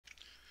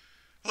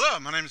Hello,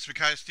 my name is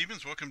Micaiah.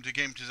 Welcome to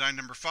game design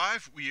number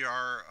 5. We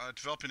are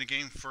developing a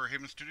game for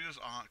Haven Studios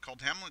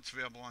called Hamlet. It's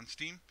available on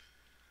Steam.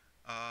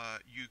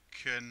 You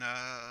can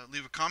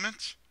leave a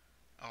comment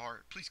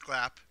or please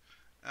clap.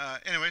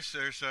 Anyways,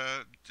 there's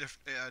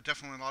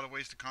definitely a lot of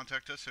ways to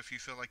contact us if you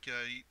feel like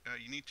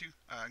you need to,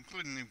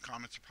 including leaving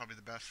comments are probably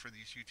the best for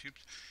these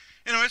YouTubes.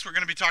 Anyways, we're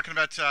going to be talking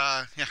about,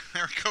 yeah,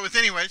 there we go with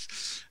anyways.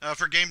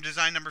 For game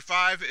design number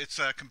 5, it's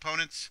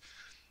components.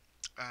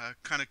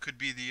 Kind of could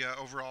be the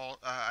overall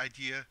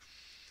idea.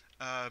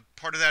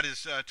 Part of that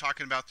is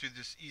talking about through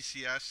this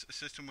ECS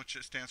system, which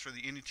stands for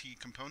the Unity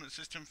Component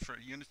System for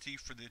Unity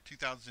for the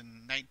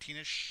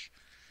 2019-ish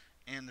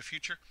and the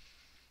future.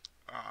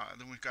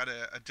 Then we've got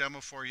a demo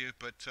for you,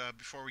 but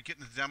before we get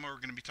into the demo, we're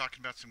going to be talking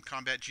about some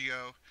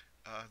CombatGO,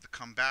 the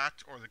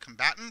combat or the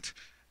combatant,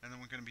 and then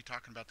we're going to be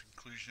talking about the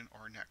conclusion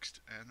or next.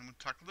 And then we'll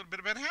talk a little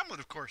bit about Hamlet,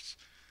 of course.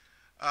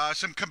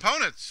 Some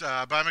components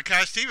by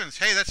Micaiah.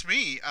 Hey, that's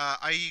me,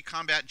 i.e.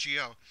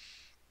 CombatGO.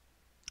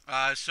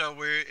 So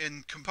we're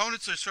in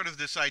components. There's sort of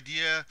this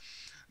idea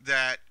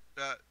that,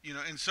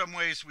 in some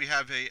ways we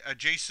have a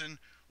JSON,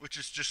 which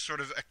is just sort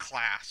of a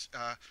class.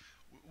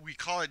 We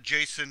call it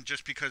JSON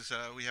just because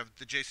we have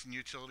the JSON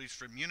utilities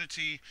from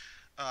Unity.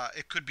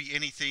 It could be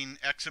anything,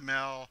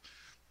 XML,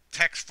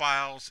 text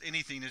files,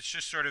 anything. It's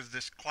just sort of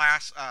this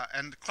class,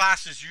 and the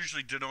class is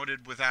usually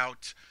denoted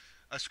without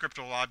a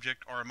scriptable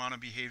object or a mono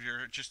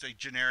behavior, just a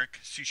generic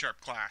C#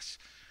 class.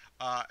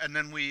 And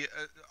then we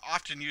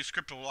often use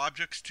scriptable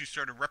objects to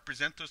sort of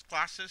represent those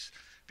classes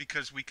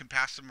because we can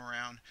pass them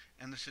around,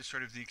 and this is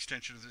sort of the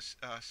extension of this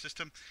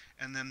system.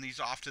 And then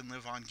these often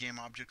live on game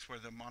objects where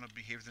the mono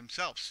behave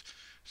themselves.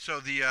 So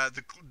the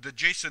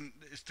JSON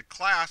is the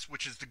class,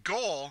 which is the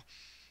goal.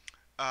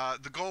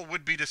 The goal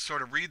would be to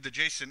sort of read the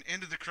JSON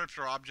into the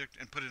scriptable object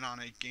and put it on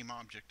a game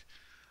object.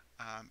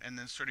 And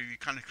then sort of you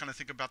kind of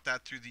think about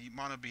that through the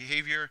mono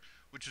behavior,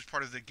 which is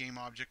part of the game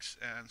objects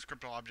and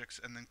scriptable objects,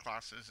 and then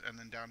classes, and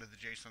then down to the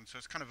JSON. So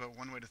it's kind of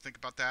one way to think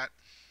about that.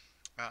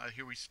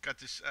 Here we got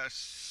this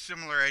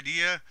similar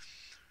idea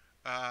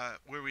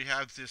where we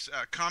have this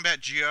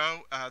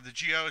CombatGO. The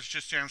GO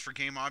just stands for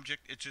game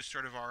object. It's just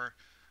sort of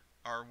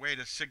our way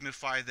to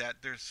signify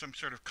that there's some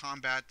sort of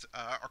combat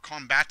or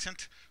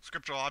combatant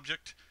scriptable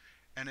object.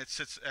 And it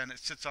sits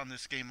on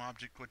this game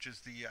object, which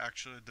is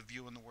actually the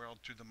view in the world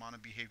through the mono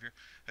behavior.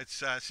 It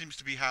seems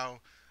to be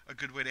how a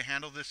good way to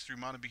handle this through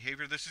mono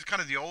behavior. This is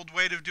kind of the old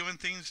way of doing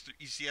things. The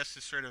ECS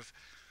is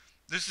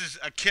this is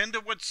akin to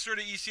what sort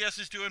of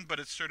ECS is doing, but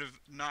it's sort of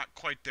not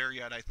quite there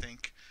yet, I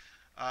think.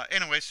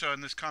 Anyway, so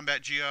in this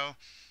CombatGO,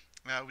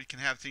 we can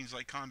have things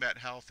like combat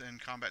health and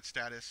combat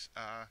status,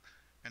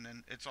 and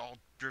then it's all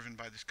driven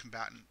by this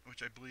combatant,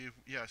 which I believe,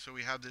 yeah, so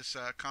we have this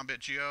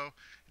CombatGO.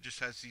 It just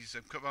has these,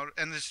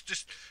 and this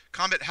just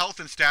combat health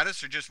and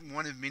status are just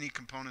one of many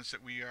components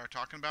that we are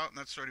talking about, and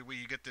that's sort of where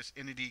you get this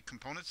entity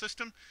component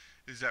system,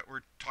 is that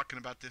we're talking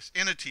about this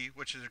entity,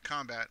 which is a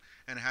combat,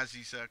 and it has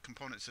these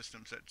component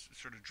systems that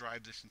sort of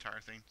drive this entire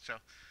thing. So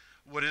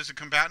what is a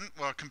combatant?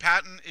 Well, a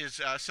combatant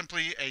is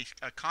simply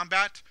a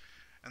combat,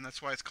 and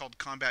that's why it's called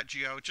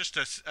CombatGO. Just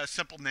a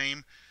simple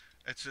name.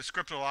 It's a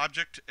scriptable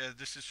object.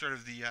 This is sort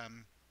of the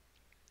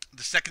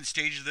second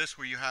stage of this,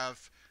 where you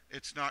have,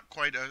 it's not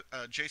quite a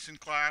JSON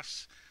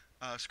class.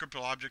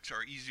 Scriptable objects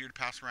are easier to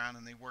pass around,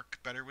 and they work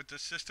better with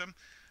this system.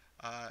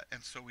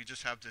 And so we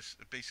just have this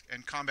basic,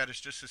 and combat is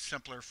just a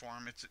simpler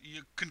form.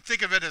 You can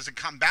think of it as a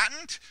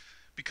combatant,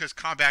 because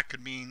combat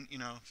could mean,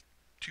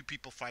 two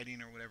people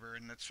fighting or whatever,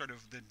 and that's sort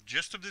of the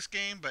gist of this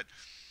game. But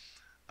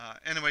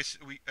anyways,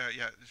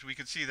 so we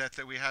can see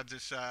that we have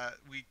this.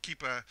 We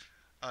keep a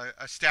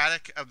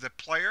static of the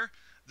player.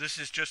 This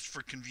is just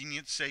for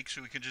convenience sake,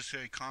 so we can just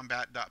say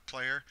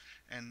combat.player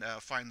and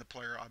find the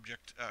player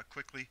object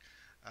quickly.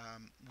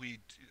 We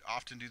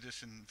often do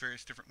this in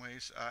various different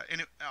ways.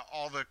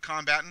 All the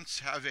combatants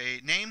have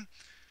a name.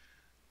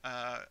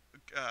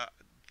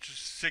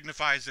 Just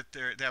signifies that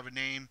they have a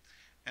name,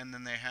 and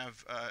then they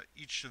have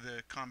each of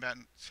the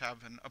combatants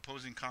have an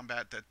opposing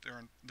combat that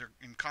they're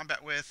in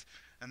combat with.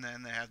 And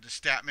then they have the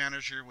stat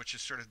manager, which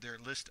is sort of their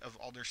list of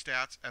all their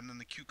stats. And then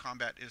the Q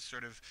combat is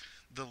sort of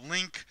the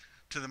link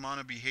to the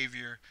mono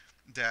behavior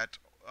that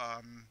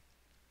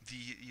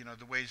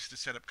the ways to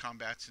set up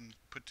combats and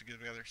put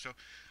together. So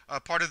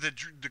part of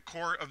the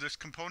core of this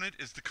component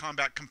is the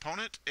combat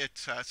component. It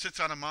sits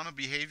on a mono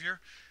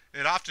behavior.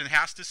 It often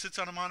has to sit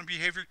on a mono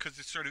behavior because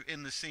it's sort of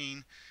in the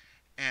scene,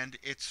 and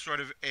it's sort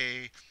of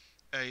a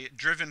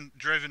driven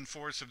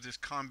force of this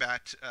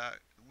combat.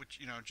 Which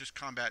just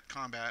combat,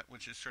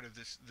 which is sort of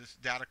this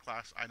data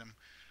class item,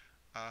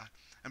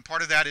 and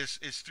part of that is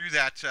through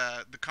that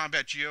the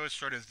CombatGO is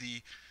sort of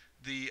the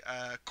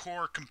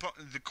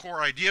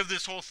core idea of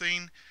this whole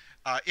thing.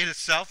 It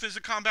itself is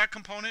a combat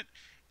component,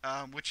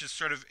 which is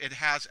sort of, it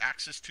has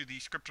access to the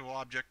scriptable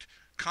object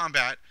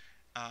combat,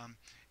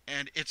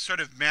 and it sort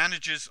of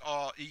manages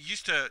all. It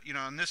used to,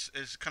 and this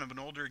is kind of an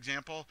older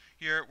example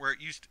here, where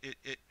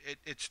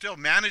it still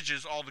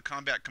manages all the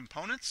combat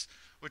components,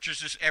 which is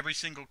just every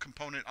single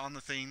component on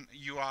the thing,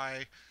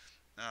 UI,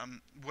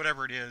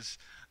 whatever it is.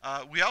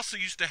 We also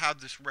used to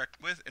have this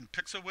rect width and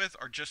pixel width,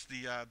 or just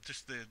the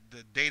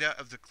data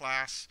of the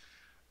class,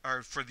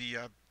 or for the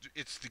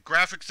it's the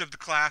graphics of the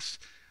class.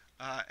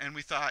 And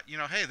we thought,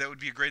 hey, that would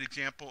be a great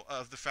example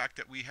of the fact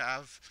that we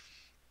have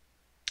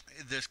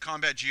this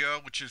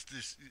CombatGO, which is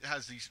this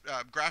has these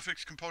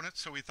graphics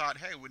components. So we thought,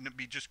 hey, wouldn't it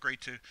be just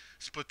great to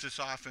split this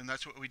off? And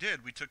that's what we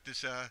did. We took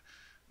this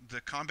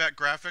the combat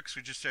graphics.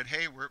 We just said,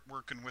 hey, we're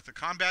working with the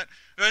combat.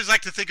 I always like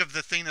to think of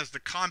the thing as the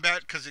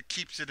combat because it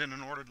keeps it in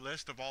an ordered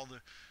list of all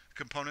the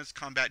components.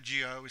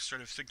 CombatGO is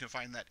sort of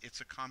signifying that it's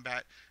a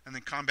combat, and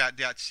then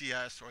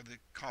combat.cs, or the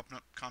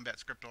combat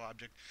scriptable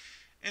object.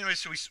 Anyway,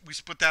 so we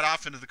split that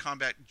off into the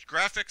combat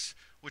graphics,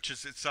 which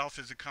is itself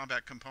is a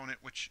combat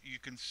component, which you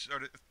can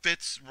sort of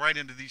fits right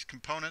into these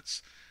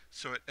components.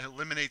 So it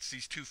eliminates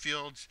these two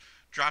fields,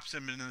 drops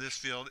them into this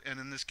field, and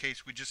in this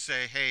case, we just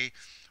say, hey,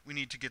 we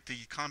need to get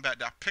the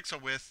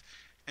combat.pixel width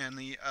and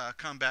the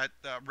combat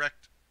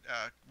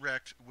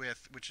rect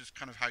width, which is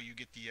kind of how you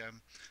get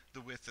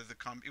the width of the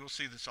combat. You will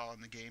see this all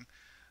in the game.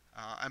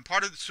 And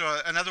part of so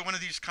another one of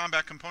these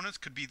combat components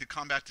could be the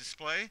combat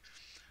display.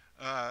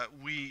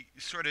 We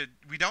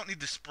don't need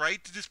the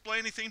sprite to display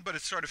anything, but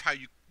it's sort of how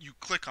you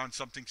click on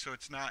something, so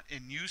it's not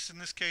in use in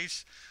this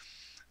case.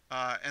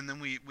 And then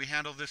we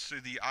handle this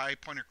through the I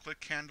pointer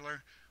click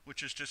handler,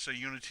 which is just a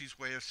Unity's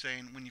way of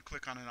saying when you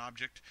click on an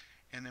object,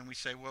 and then we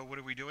say, well, what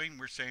are we doing?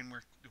 We're saying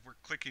we're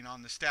clicking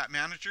on the stat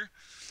manager,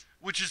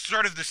 which is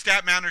sort of the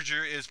stat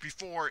manager is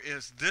before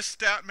is this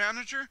stat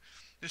manager.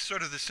 It's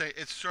sort of the same.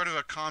 It's sort of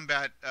a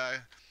combat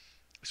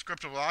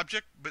scriptable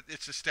object, but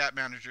it's a stat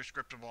manager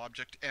scriptable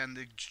object, and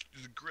the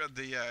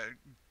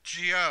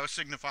GO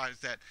signifies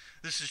that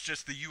this is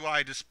just the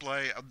UI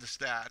display of the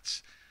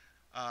stats.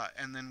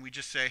 And then we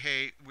just say,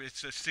 hey,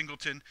 it's a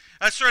singleton.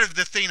 That's sort of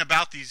the thing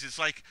about these is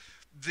like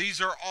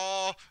these are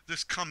all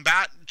this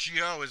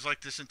CombatGO is like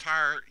this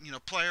entire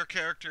player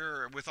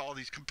character with all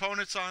these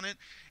components on it,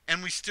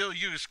 and we still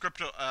use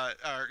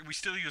we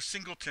still use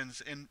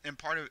singletons in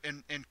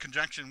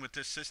conjunction with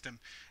this system.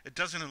 It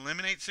doesn't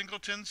eliminate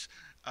singletons.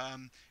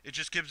 It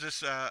just gives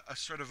us a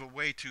sort of a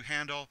way to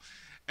handle,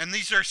 and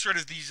these are sort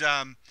of these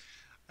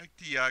like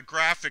the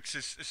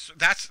graphics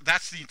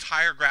that's the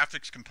entire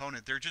graphics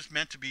component. They're just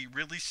meant to be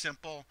really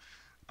simple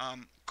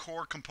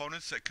core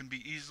components that can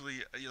be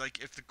easily,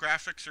 like if the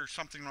graphics or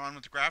something wrong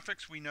with the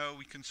graphics, we know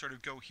we can sort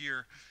of go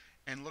here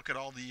and look at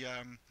all the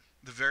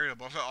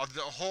variables,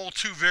 the whole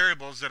two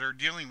variables that are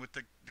dealing with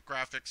the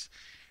graphics,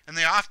 and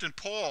they often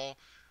pull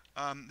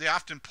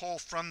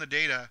from the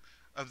data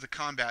of the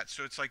combat.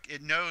 So it's like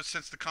it knows,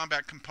 since the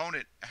combat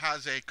component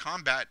has a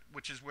combat,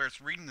 which is where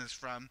it's reading this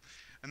from,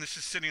 and this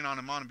is sitting on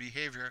a mono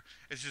behavior,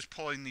 it's just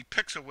pulling the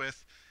pixel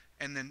width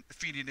and then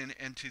feeding it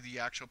into the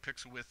actual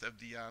pixel width of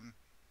the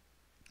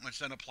which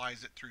then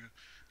applies it through.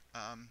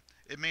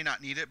 It may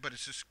not need it, but it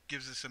just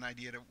gives us an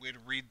idea, a way to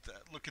read.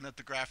 Looking at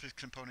the graphics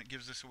component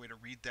gives us a way to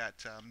read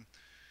that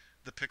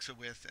the pixel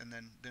width, and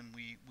then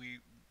we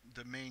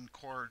the main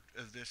core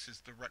of this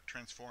is the rect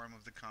transform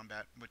of the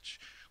combat, which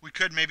we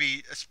could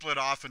maybe split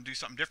off and do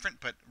something different,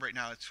 but right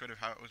now it's sort of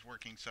how it was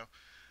working. So,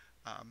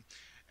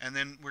 and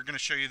then we're going to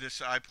show you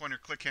this I pointer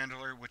click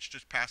handler, which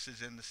just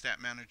passes in the stat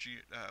manager,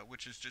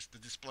 which is just the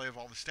display of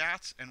all the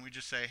stats, and we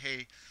just say,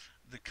 hey,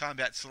 the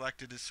combat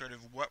selected is sort of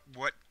what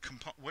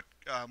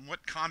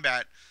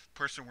combat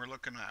person we're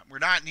looking at. We're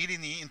not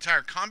needing the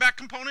entire combat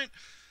component.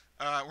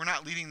 We're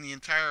not needing the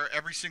entire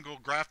every single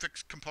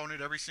graphics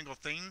component, every single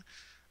thing,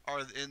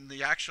 or in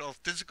the actual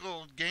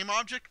physical game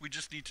object. We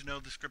just need to know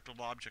the scriptable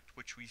object,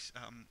 which we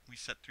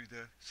set through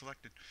the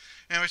selected.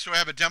 Anyway, so I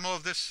have a demo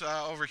of this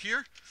over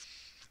here.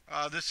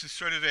 This is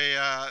sort of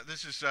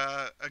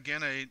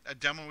again a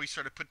demo we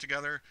sort of put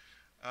together,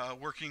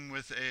 working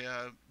with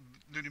a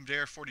Ludium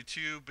Dare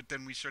 42, but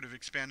then we sort of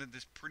expanded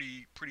this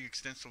pretty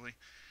extensively.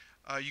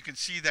 You can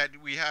see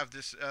that we have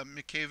this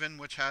Micaiah,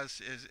 which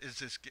has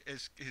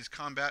his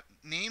combat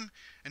name,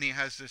 and he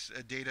has this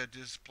data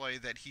display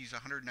that he's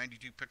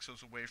 192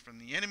 pixels away from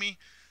the enemy,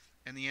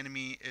 and the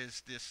enemy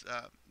is this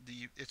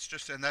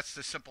and that's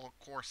the simple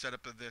core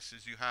setup of this.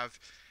 Is you have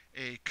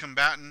a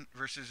combatant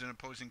versus an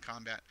opposing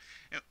combat,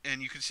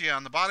 and you can see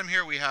on the bottom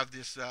here we have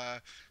this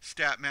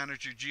stat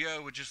manager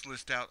GO, which just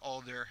lists out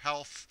all their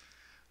health,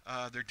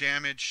 their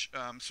damage,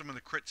 some of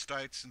the crit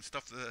stats and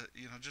stuff.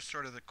 Just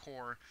sort of the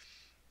core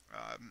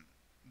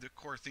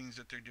things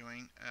that they're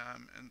doing,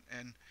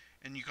 and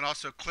you can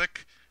also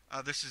click.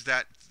 This is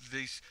and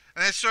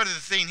that's sort of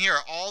the thing here.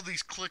 All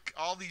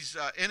these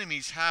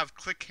enemies have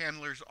click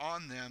handlers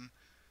on them.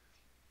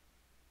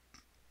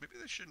 Maybe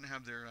they shouldn't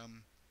have their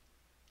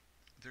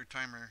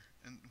timer,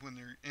 and when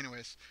they're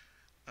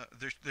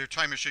their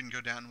timer shouldn't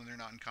go down when they're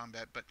not in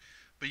combat. But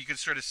you can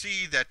sort of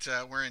see that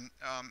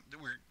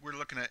we're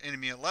looking at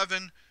enemy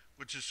 11,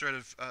 which is sort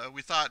of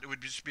we thought it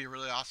would just be a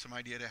really awesome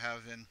idea to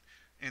have in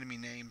enemy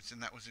names,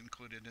 and that was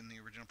included in the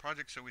original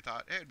project. So we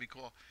thought, hey, it'd be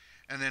cool.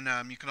 And then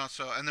you can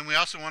also, and then we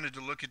also wanted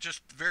to look at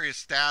just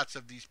various stats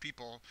of these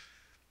people.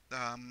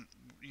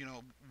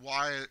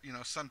 Why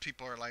some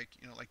people are like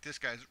like this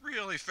guy's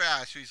really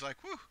fast. So he's like,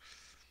 whoo.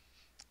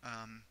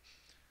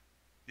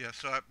 Yeah,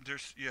 so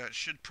there's yeah, it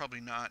should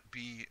probably not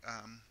be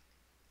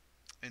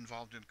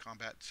involved in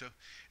combat. So,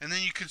 and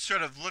then you can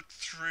sort of look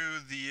through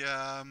the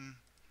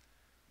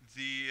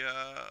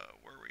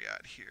where are we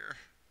at here?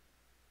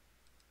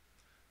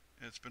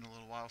 It's been a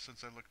little while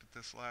since I looked at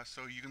this last.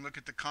 So you can look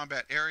at the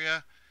combat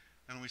area,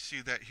 and we see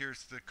that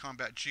here's the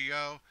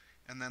CombatGO,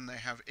 and then they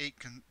have eight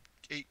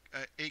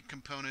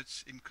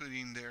components,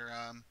 including their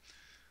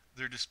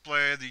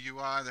display, the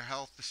UI, their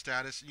health, the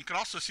status. And you can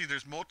also see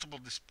there's multiple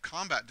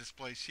combat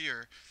displays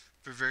here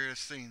for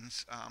various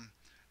things,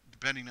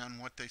 depending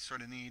on what they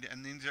sort of need.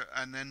 And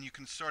then you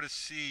can sort of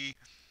see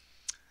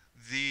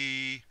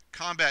the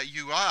combat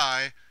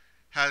UI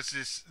has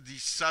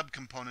these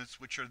subcomponents,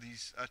 which are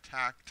these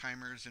attack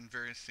timers and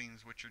various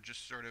things, which are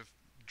just sort of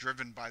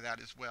driven by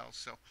that as well.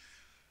 So,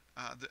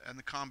 and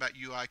the combat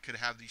UI could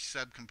have these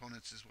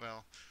subcomponents as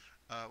well,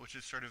 which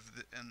is sort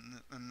of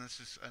and this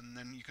is and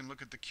then you can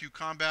look at the Q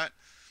combat.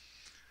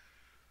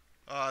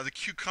 The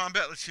Q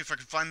combat. Let's see if I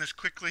can find this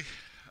quickly.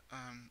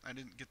 I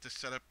didn't get this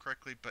set up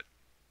correctly, but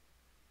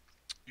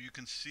you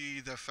can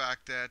see the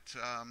fact that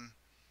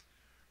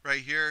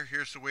right here,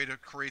 here's the way to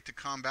create the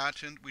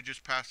combatant. We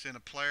just pass in a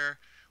player.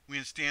 We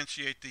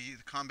instantiate the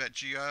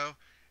CombatGO,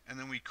 and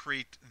then we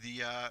create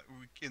the.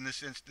 In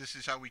this this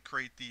is how we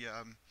create the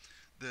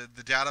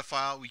data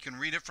file. We can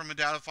read it from a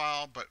data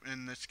file, but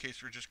in this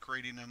case, we're just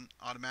creating them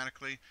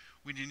automatically.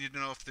 We need to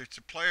know if there's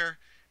a player,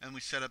 and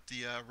we set up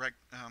the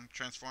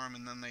transform,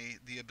 and then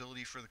the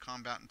ability for the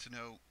combatant to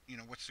know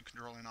what's the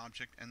controlling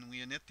object, and we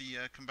init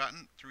the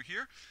combatant through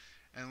here,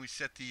 and we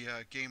set the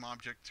game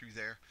object through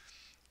there.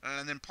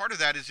 And then part of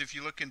that is if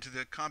you look into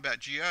the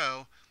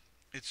CombatGO,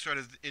 it's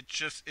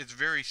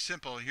very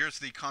simple. Here's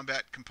the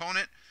combat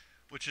component,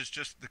 which is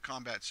just the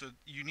combat. So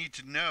you need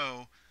to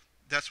know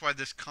that's why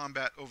this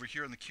combat over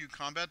here in the Q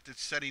combat,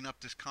 it's setting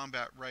up this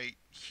combat right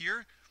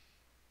here,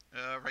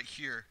 right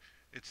here.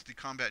 It's the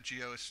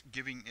CombatGO is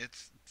giving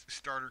its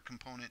starter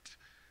component,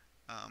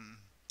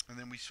 and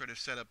then we sort of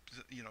set up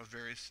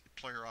various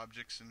player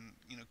objects and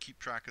keep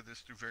track of this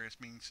through various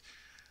means.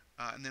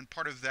 And then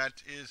part of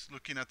that is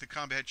looking at the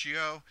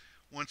CombatGO.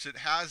 Once it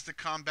has the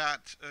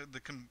combat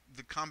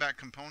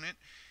component,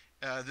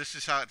 this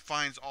is how it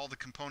finds all the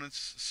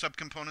components,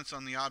 subcomponents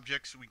on the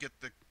objects. We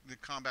get the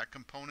combat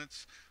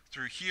components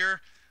through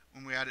here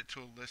when we add it to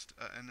a list,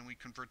 and then we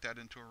convert that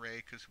into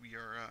array because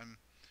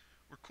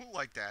we're cool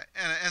like that.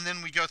 And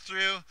then we go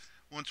through.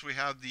 Once we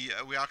have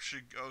we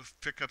actually go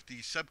pick up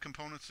the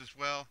subcomponents as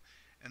well,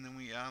 and then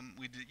we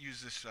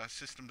use this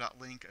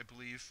system.link, I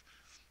believe.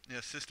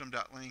 Yeah,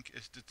 system.link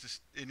is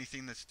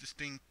anything that's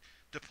distinct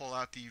to pull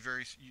out the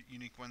various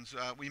unique ones.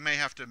 We may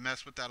have to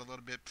mess with that a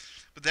little bit,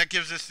 but that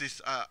gives us this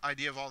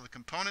idea of all the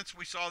components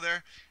we saw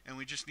there, and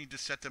we just need to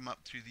set them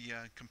up through the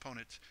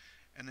components.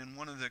 And then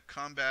one of the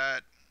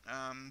combat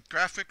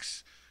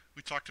graphics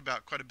we talked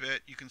about quite a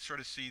bit. You can sort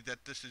of see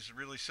that this is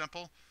really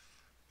simple.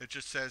 It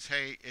just says,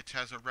 hey, it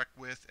has a rec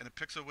width and a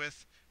pixel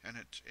width, and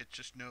it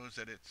just knows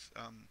that it's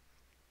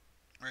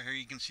right here.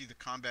 You can see the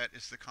combat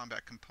is the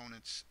combat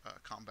components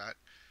combat,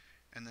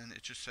 and then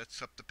it just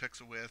sets up the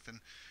pixel width. And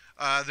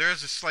there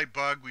is a slight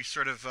bug. We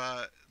sort of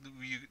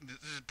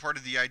this is part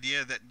of the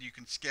idea that you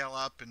can scale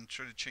up and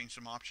sort of change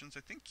some options.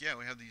 I think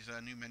we have these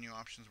new menu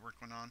options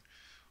working on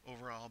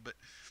overall, but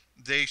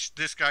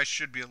this guy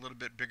should be a little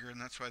bit bigger,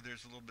 and that's why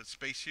there's a little bit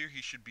space here.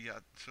 He should be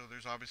so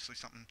there's obviously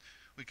something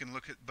we can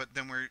look at, but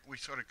then we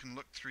sort of can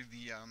look through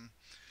the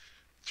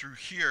through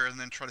here and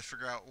then try to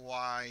figure out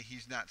why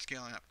he's not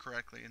scaling up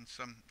correctly in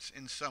some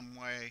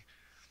way.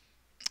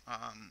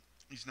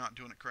 He's not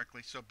doing it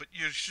correctly. So, but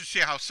you should see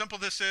how simple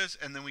this is,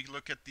 and then we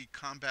look at the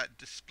combat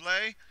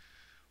display,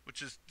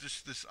 which is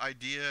just this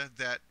idea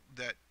that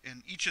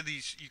in each of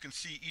these you can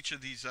see each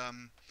of these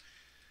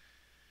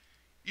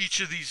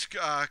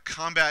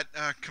combat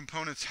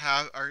components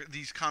have, or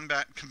these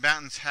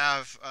combatants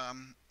have,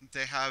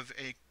 they have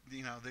a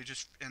they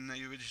just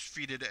would just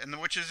feed it, and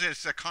which is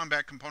it's a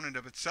combat component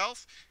of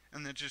itself,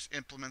 and then just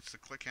implements the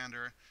click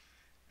handler,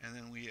 and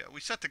then we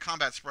set the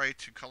combat sprite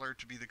to color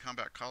to be the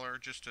combat color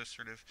just to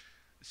sort of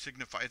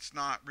signify. It's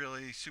not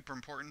really super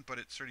important, but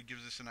it sort of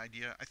gives us an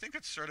idea. I think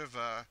it's sort of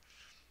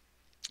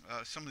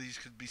some of these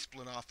could be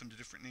split off into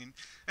different names.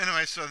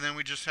 Anyway, so then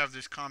we just have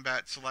this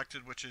combat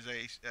selected, which is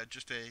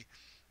just a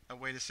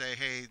way to say,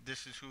 hey,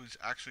 this is who's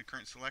actually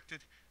current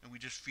selected, and we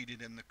just feed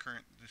it in the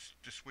current,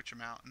 just switch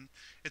them out, and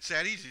it's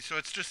that easy. So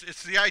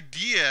it's the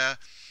idea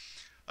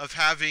of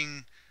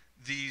having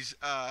these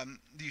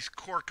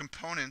core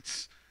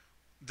components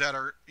that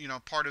are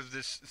part of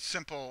the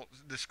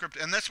script,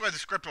 and that's why the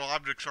scriptable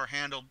objects are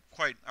handled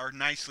quite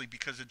nicely,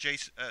 because a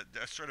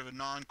sort of a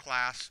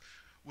non-class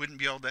wouldn't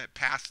be able to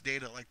pass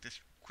data like this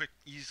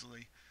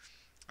easily.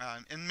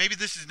 And maybe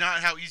this is not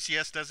how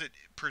ECS does it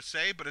per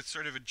se, but it's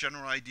sort of a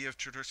general idea of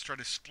trying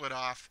to split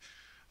off.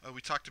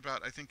 We talked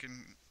about, I think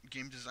in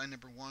game design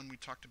number 1, we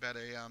talked about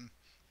a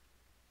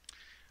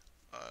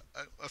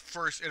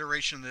first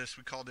iteration of this.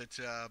 We called it,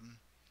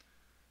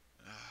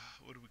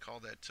 what do we call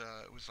that?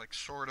 It was like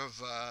sort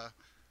of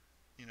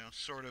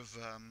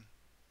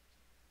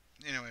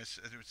anyways,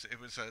 it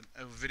was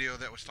a video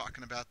that was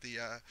talking about the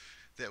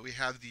that we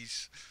have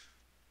this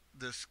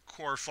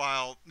core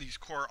file, these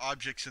core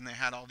objects, and they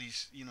had all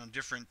these,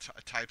 different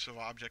types of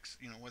objects,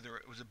 whether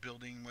it was a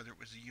building, whether it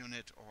was a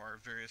unit, or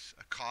various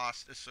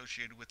costs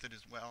associated with it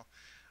as well.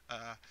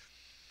 Uh,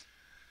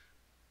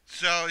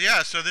 so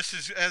yeah, so and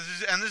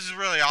this is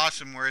really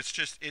awesome, where it's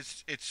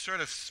sort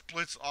of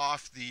splits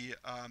off the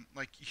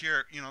like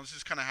here, this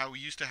is kind of how we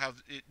used to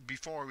have it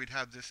before. We'd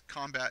have this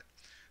combat.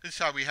 This is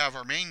how we have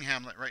our main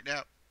Hamlet right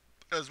now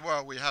as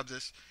well. We have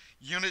this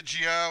unit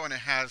geo, and it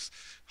has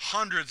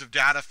hundreds of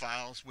data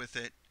files with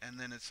it, and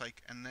then it's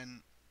like, and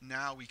then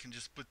now we can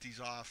just split these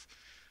off.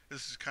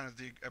 This is kind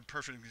of a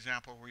perfect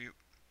example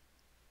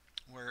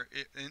where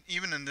it, and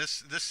even in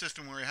this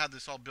system where we had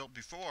this all built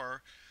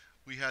before,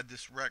 we had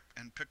this rec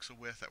and pixel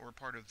width that were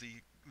part of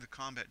the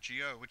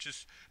CombatGO, which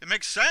is, it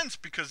makes sense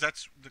because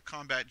that's the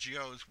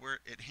CombatGO is where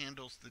it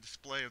handles the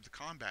display of the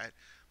combat,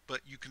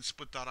 but you can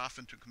split that off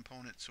into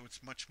components, so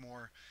it's much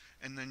more,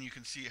 and then you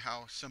can see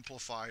how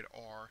simplified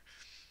our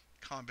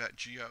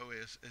CombatGO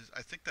is.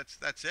 I think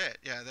that's it.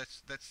 Yeah,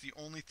 that's the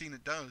only thing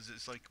it does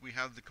is, like, we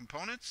have the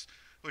components,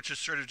 which is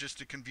sort of just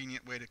a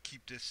convenient way to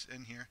keep this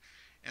in here,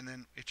 and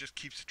then it just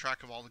keeps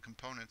track of all the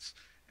components,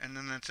 and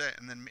then that's it,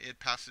 and then it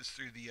passes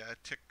through the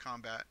tick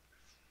combat.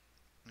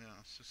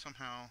 So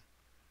somehow,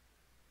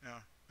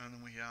 yeah, and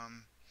then we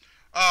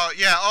oh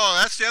yeah, oh,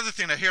 that's the other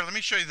thing. Here, let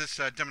me show you this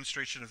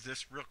demonstration of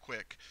this real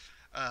quick.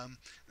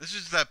 This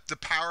is the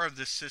power of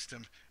this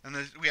system, and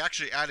we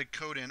actually added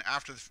code in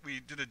after we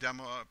did a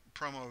demo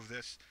promo of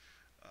this.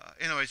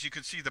 Anyways, you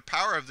can see the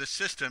power of this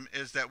system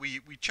is that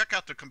we check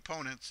out the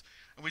components,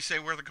 and we say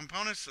where the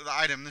components of the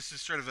item. This is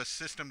sort of a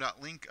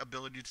system.link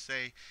ability to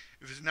say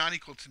if it's not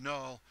equal to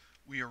null,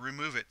 we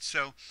remove it.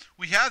 So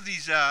we have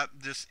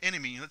this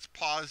enemy. Let's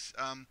pause.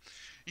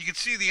 You can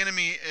see the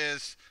enemy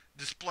is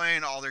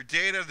displaying all their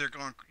data. They're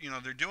going,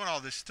 they're doing all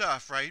this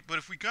stuff, right? But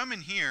if we come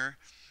in here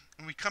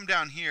and we come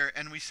down here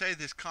and we say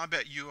this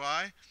combat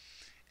UI,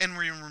 and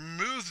we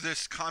remove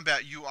this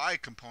combat UI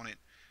component,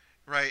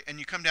 right? And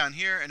you come down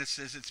here and it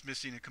says it's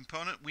missing a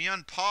component. We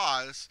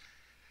unpause,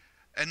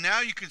 and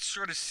now you can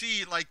sort of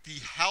see, like, the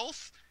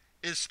health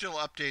is still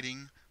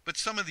updating, but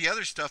some of the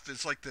other stuff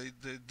is like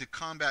the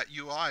combat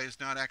UI is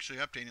not actually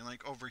updating,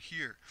 like over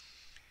here.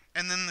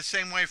 And then the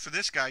same way for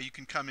this guy, you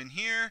can come in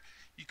here,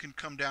 you can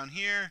come down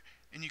here,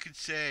 and you can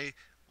say,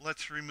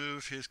 let's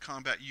remove his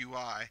combat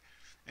UI.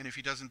 And if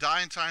he doesn't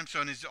die in time,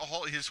 so his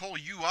whole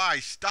UI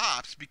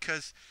stops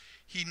because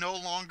he no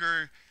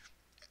longer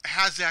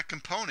has that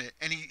component,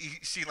 and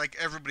he see, like,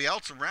 everybody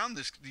else around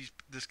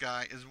this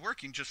guy is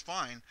working just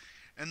fine.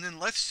 And then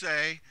let's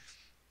say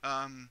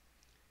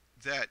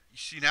that, you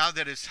see, now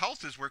that his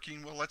health is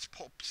working, well, let's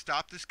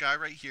stop this guy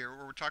right here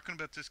where we're talking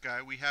about this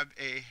guy. We have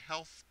a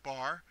health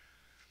bar,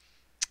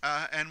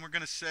 and we're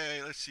going to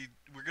say, let's see,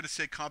 we're going to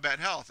say combat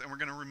health, and we're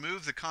going to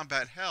remove the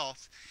combat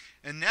health,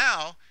 and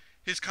now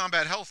his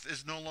combat health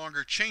is no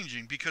longer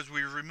changing because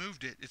we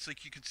removed it. It's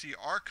like you can see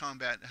our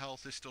combat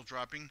health is still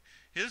dropping,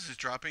 his is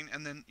dropping,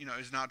 and then,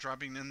 is not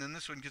dropping, and then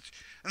this one gets,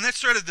 and that's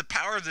sort of the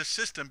power of this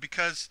system,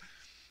 because,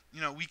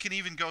 we can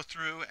even go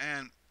through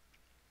and,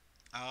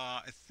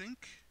 I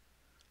think,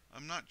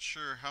 I'm not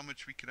sure how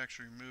much we could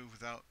actually remove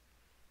without,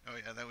 oh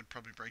yeah, that would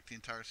probably break the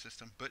entire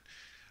system, but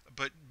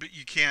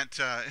you can't,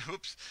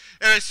 oops.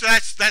 Anyway, so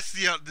that's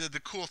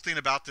the cool thing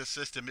about this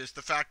system is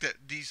the fact that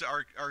these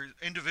are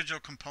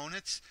individual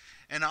components,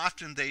 and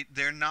often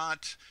they're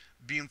not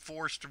being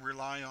forced to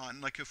rely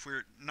on, like, if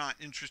we're not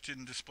interested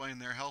in displaying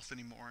their health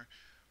anymore,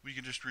 we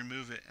can just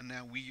remove it, and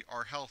now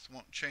our health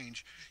won't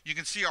change. You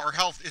can see our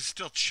health is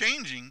still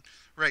changing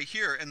right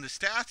here, and the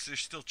stats are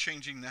still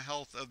changing the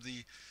health of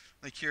the,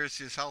 like, here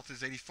his health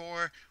is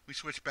 84, we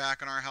switch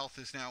back and our health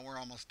is now, we're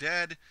almost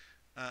dead,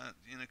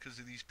 because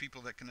of these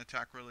people that can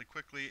attack really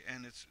quickly,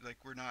 and it's like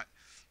we're not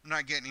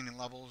getting any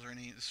levels or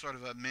any, it's sort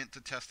of a meant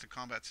to test the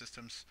combat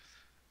systems.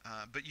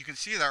 But you can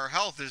see that our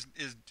health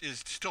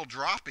is still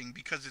dropping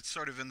because it's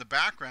sort of in the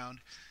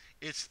background.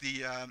 It's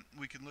the,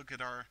 we can look at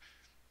our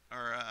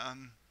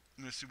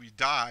let's see, we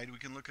died. We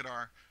can look at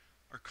our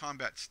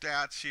combat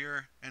stats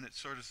here, and it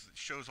sort of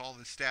shows all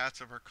the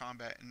stats of our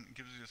combat and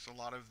gives us a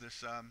lot of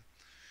this.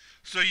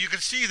 So you can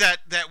see that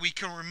we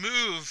can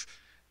remove,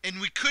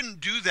 and we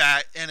couldn't do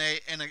that in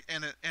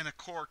a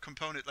core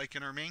component like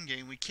in our main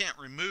game. We can't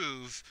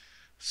remove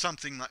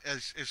something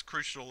as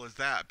crucial as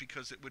that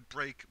because it would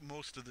break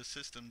most of the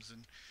systems,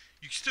 and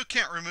you still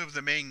can't remove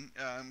the main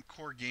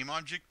core game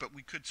object, but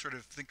we could sort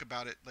of think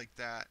about it like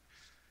that.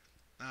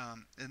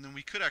 And then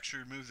we could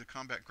actually remove the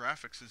combat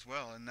graphics as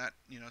well, and that,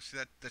 see,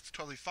 that's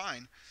totally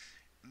fine.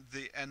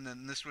 And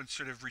then this one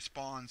sort of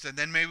responds, and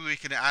then maybe we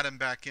can add them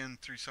back in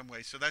through some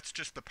way. So that's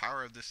just the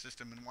power of this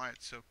system and why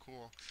it's so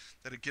cool,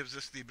 that it gives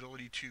us the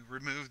ability to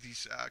remove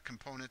these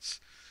components.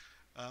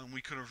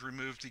 We could have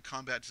removed the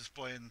combat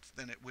display, and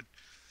then it would,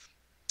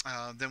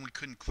 then we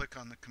couldn't click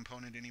on the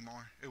component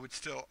anymore. It would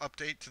still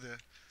update to the.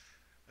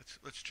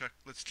 Let's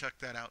check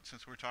that out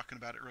since we're talking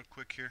about it real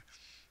quick here.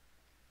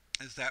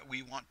 Is that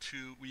we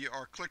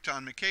are clicked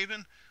on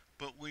Micaiah,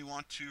 but we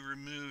want to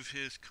remove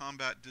his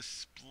combat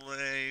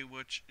display,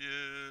 which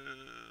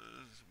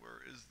is,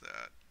 where is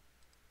that?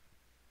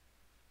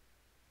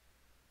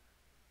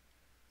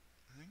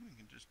 I think we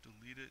can just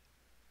delete it.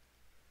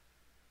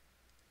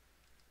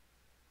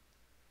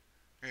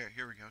 Yeah,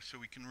 here we go. So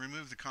we can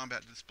remove the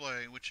combat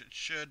display, which it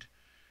should,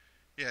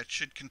 yeah, it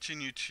should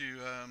continue to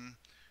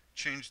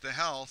change the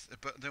health.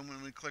 But then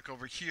when we click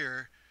over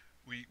here,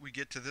 we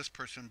get to this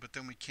person, but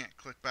then we can't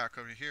click back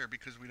over here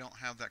because we don't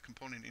have that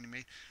component anymore.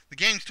 The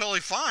game's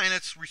totally fine.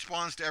 It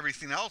responds to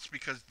everything else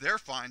because they're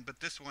fine, but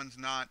this one's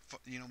not,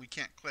 you know, we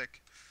can't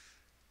click.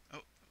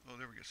 Oh,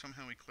 there we go.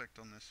 Somehow we clicked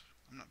on this.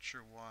 I'm not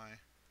sure why.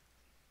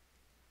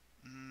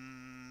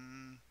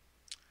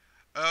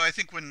 Oh, I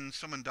think when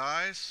someone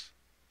dies.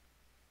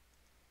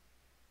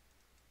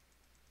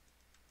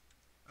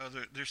 Oh,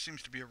 there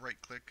seems to be a right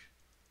click.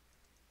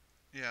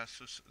 Yeah,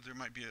 so there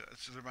might be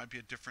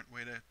a different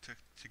way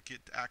to get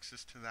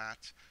access to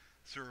that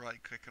through a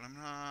right click, and I'm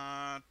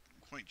not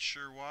quite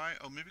sure why.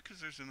 Oh, maybe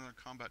because there's another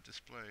combat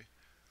display.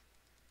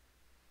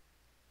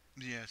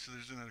 Yeah, so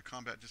there's another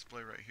combat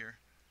display right here.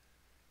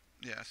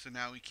 Yeah, so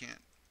now we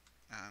can't.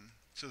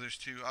 So there's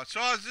two.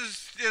 So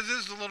this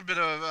is a little bit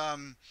of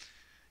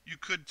you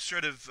could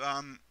sort of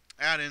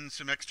add in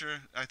some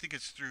extra. I think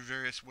it's through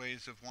various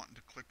ways of wanting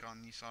to click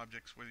on these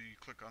objects, whether you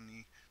click on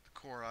the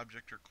core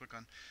object or click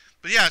on.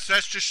 But yeah, so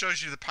that just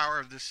shows you the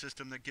power of this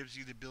system. That gives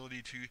you the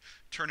ability to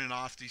turn and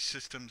off these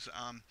systems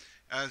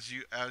as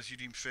you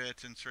deem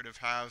fit, and sort of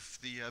have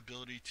the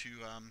ability to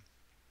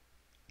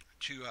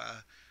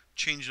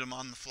change them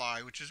on the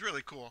fly, which is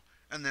really cool.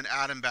 And then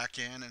add them back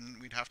in, and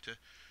we'd have to,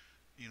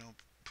 you know,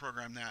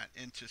 program that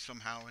into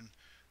somehow. And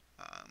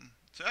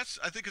so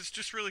I think it's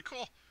just really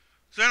cool.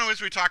 So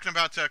anyways, we're talking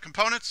about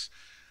components.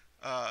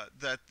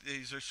 That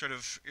these are sort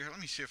of, here, let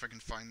me see if I can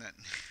find that.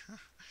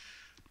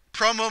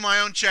 Promo my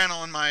own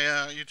channel in my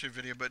YouTube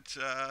video, but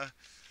I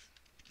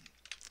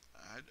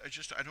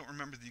don't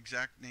remember the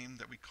exact name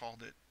that we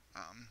called it.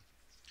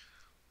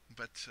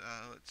 But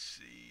let's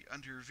see,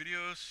 under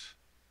videos,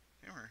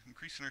 yeah, we're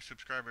increasing our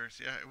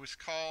subscribers. Yeah, it was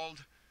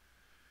called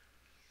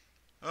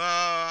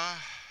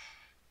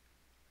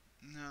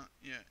no,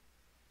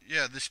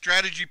 yeah, the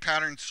strategy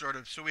pattern, sort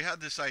of. So we had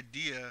this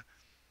idea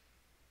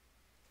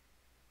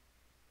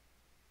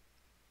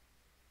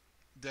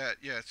that,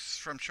 yeah, it's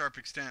from Sharp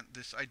Extent.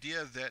 This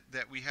idea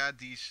that we had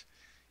these,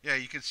 yeah,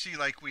 you can see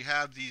like we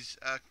have these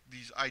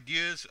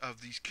ideas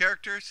of these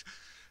characters.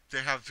 They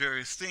have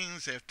various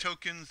things. They have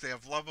tokens. They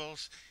have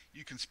levels.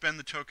 You can spend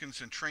the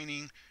tokens in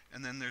training,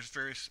 and then there's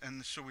various.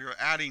 And so we were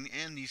adding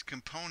in these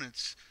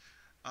components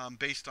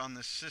based on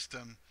this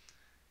system.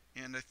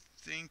 And I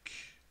think,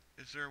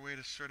 is there a way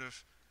to sort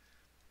of,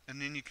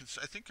 and then you can,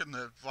 I think in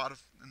the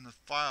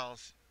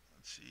files,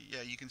 let's see,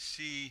 yeah, you can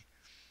see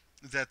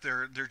that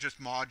they're just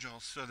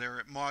modules. So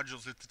they're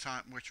modules at the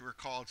time, which were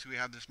called. So we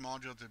have this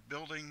module, the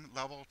building,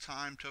 level,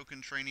 time,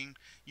 token, training,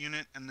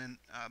 unit, and then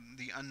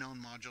the unknown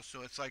module.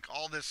 So it's like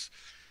all this,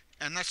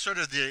 and that's sort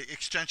of the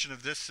extension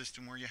of this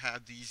system where you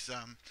have these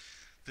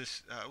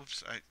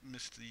oops, I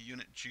missed the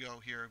unit geo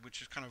here,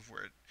 which is kind of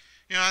where it,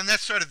 you know, and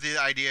that's sort of the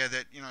idea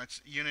that, you know,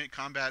 it's unit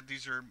combat.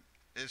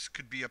 This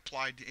could be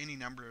applied to any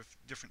number of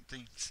different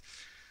things.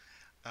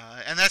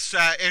 And that's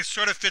it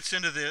sort of fits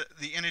into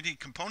the entity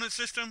component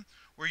system,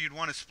 where you'd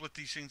want to split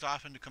these things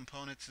off into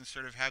components and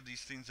sort of have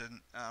these things.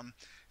 And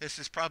this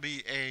is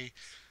probably a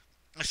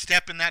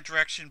step in that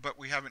direction, but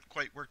we haven't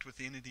quite worked with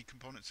the entity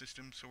component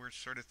system, so we're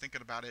sort of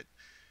thinking about it.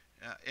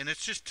 And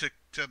it's just to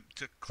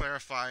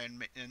clarify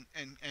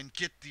and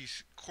get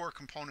these core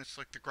components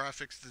like the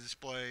graphics, the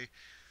display,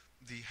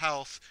 the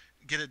health,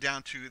 get it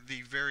down to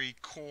the very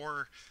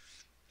core.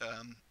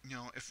 You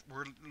know, if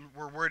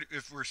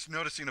we're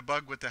noticing a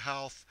bug with the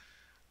health,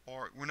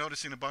 or we're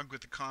noticing a bug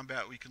with the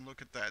combat, we can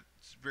look at that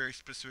very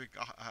specific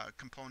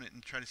component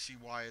and try to see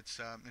why it's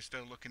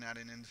instead of looking at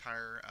an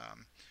entire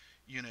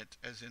unit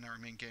as in our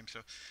main game.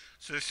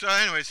 So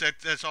anyways,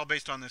 that's all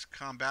based on this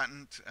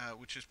combatant,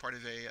 which is part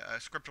of a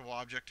scriptable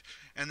object.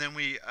 And then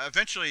we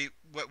eventually,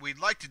 what we'd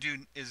like to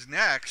do is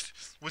next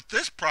with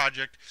this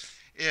project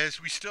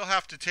is we still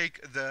have to take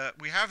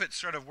we have it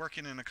sort of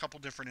working in a couple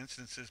different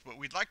instances, but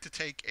we'd like to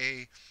take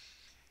a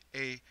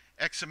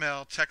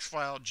XML text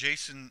file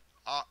JSON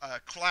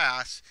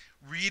class,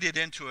 read it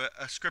into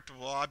a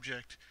scriptable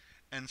object,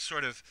 and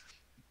sort of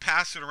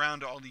pass it around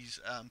to all these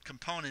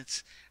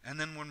components, and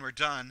then when we're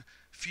done,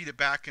 feed it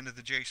back into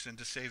the JSON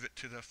to save it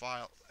to the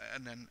file,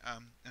 and then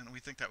and we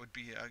think that would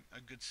be a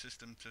good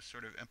system to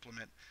sort of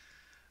implement.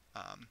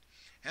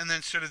 And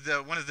then sort of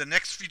one of the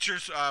next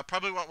features,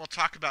 probably what we'll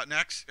talk about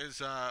next, is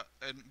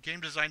in game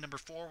design number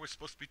 4. We're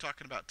supposed to be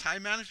talking about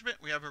time management.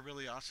 We have a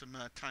really awesome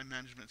time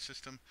management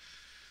system.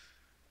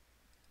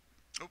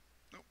 Oh,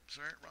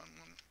 sorry, wrong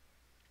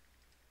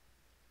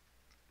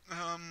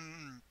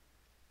one.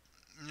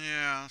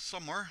 Yeah,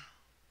 somewhere.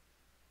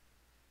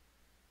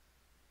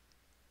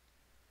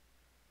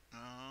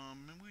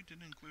 Maybe we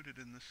didn't include it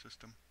in this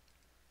system.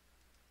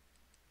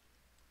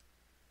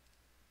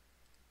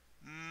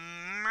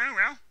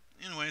 Well,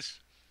 anyways.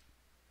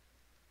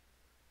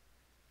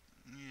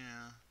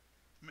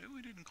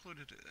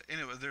 included.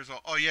 Anyway, there's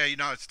all. Oh yeah,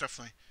 it's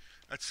definitely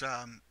that's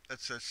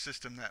a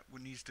system that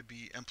needs to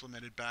be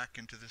implemented back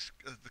into this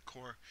the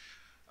core.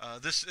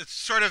 This it's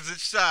sort of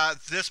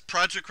this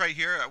project right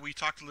here we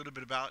talked a little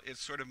bit about.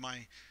 It's sort of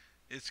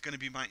it's going to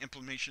be my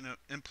implementation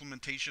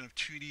of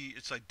 2D.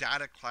 It's a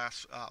data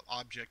class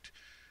object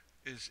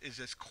is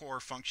this core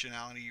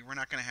functionality. We're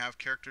not going to have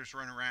characters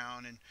run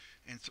around, and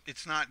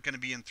it's not going to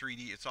be in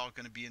 3D. It's all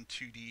going to be in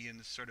 2D, and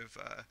it's sort of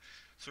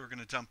so we're going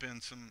to dump in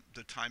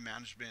the time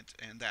management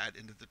and that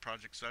into the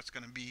project. So that's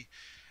going to be.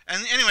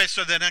 And anyway,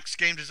 so the next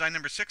game design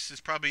number 6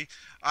 is probably.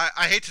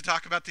 I hate to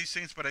talk about these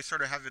things, but I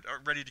sort of have it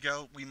ready to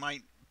go. We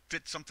might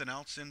fit something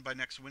else in by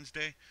next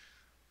Wednesday.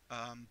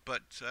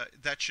 But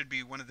that should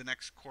be one of the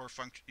next core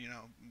function.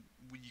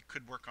 We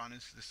could work on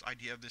is this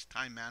idea of this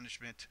time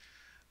management,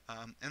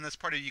 and that's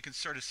part of. You can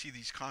sort of see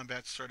these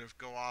combats sort of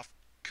go off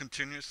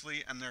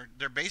continuously, and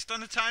they're based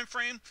on a time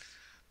frame.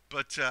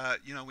 But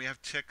we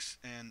have ticks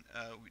and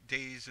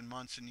days and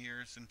months and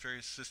years and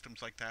various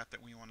systems like that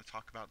we want to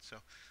talk about. So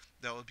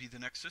that will be the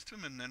next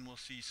system, and then we'll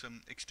see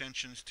some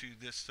extensions to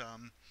this,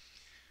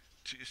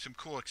 to some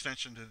cool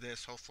extension to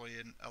this, hopefully,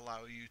 and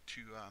allow you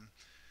to.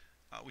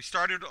 We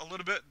started a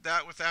little bit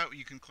with that.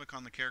 You can click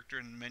on the character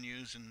and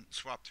menus and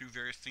swap through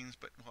various things,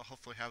 but we'll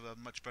hopefully have a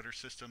much better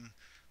system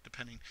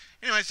depending.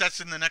 Anyways, that's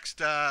in the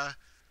next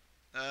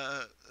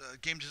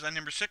game design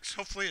number 6.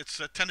 Hopefully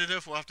it's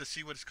tentative. We'll have to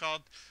see what it's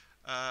called.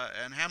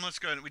 And Hamlet's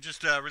going. We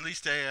just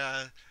released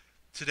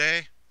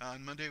today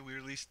on Monday. We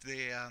released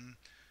the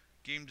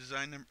game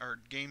design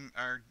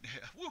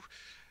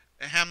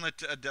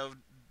Hamlet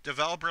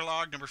developer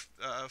log number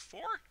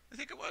 4, I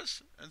think it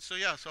was. And so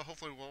yeah, so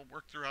hopefully we'll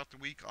work throughout the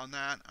week on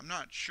that. I'm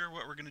not sure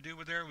what we're going to do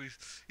with there.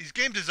 These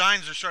game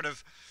designs are sort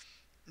of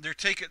they're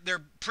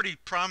pretty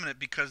prominent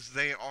because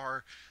they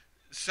are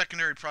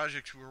secondary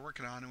projects we're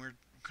working on, and we're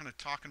kind of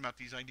talking about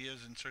these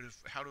ideas and sort of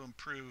how to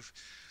improve,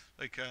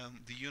 like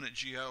the unit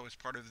GO is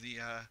part of the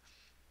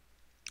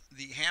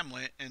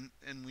Hamlet,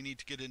 and we need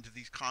to get into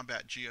these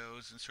combat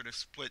GOs and sort of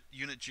split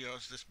unit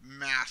GOs. This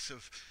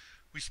massive,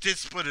 we did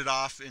split it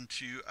off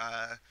into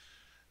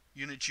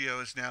unit GO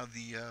is now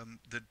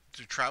the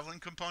traveling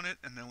component,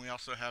 and then we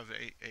also have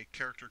a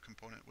character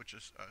component, which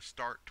is a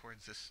start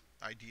towards this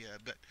idea,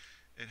 but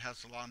it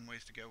has a long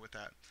ways to go with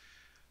that.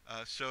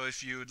 So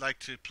if you would like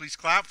to please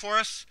clap for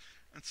us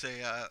and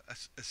say a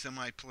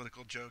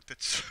semi-political joke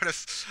that's sort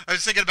of, I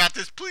was thinking about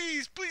this,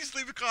 please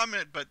leave a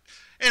comment. But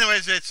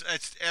anyways, it's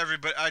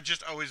everybody. I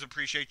just always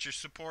appreciate your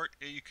support.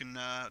 You can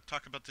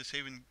talk about this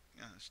Haven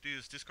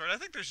Studios Discord. I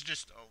think there's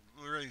just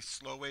a really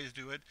slow ways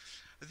to do it.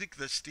 I think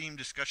the Steam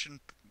discussion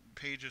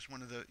page is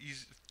one of the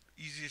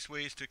easiest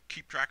ways to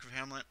keep track of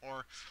Hamlet,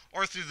 or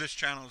through this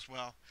channel as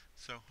well.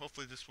 So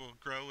hopefully this will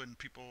grow, and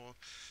people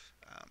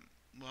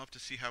we'll have to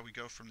see how we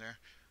go from there.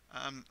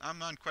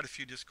 I'm on quite a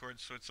few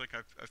Discords, so it's like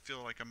I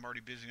feel like I'm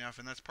already busy enough,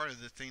 and that's part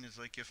of the thing is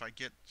like if I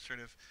get sort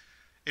of,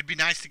 it'd be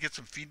nice to get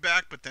some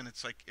feedback, but then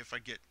it's like if I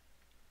get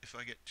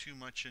too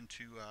much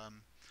into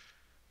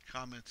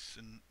comments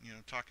and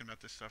talking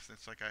about this stuff,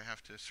 it's like I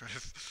have to sort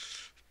of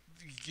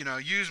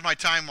use my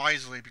time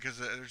wisely, because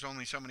there's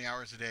only so many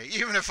hours a day.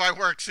 Even if I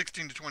work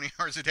 16 to 20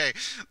 hours a day,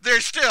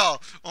 there's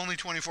still only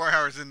 24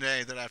 hours a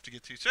day that I have to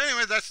get to. So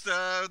anyway, that's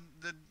the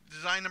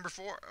design number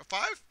 5.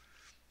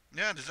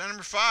 Yeah, design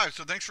number 5.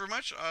 So thanks very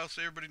much. I'll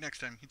see everybody next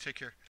time. You take care.